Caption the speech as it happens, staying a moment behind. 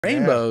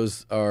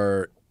Rainbows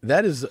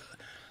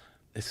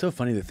it's so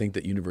funny to think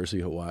that University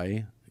of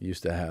Hawaii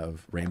used to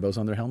have rainbows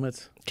on their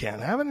helmets.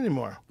 Can't have it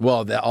anymore.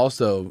 Well, that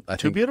also,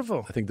 Too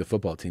beautiful. I think the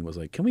football team was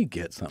like, can we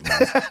get something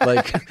else?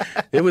 Like,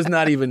 it was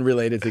not even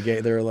related to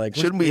gay. They were like,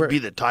 shouldn't we be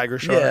the Tiger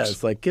Sharks? Yeah,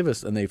 it's like, give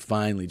us, and they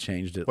finally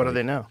changed it. What are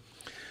they now?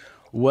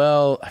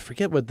 Well, I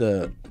forget but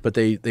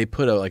they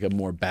put a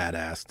more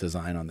badass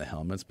design on the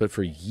helmets. But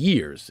for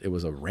years, it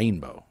was a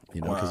rainbow,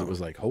 because it was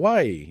like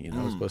Hawaii, it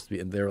was supposed to be,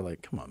 and they were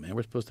like, come on, man,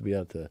 we're supposed to be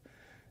out to,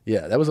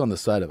 yeah, that was on the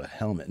side of a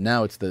helmet.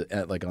 Now it's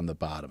on the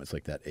bottom, it's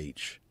like that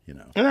H,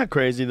 Isn't that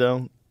crazy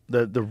though?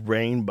 The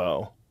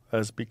rainbow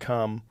has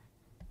become,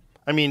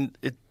 I mean,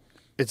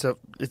 it's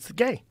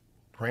gay.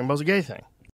 Rainbow's a gay thing.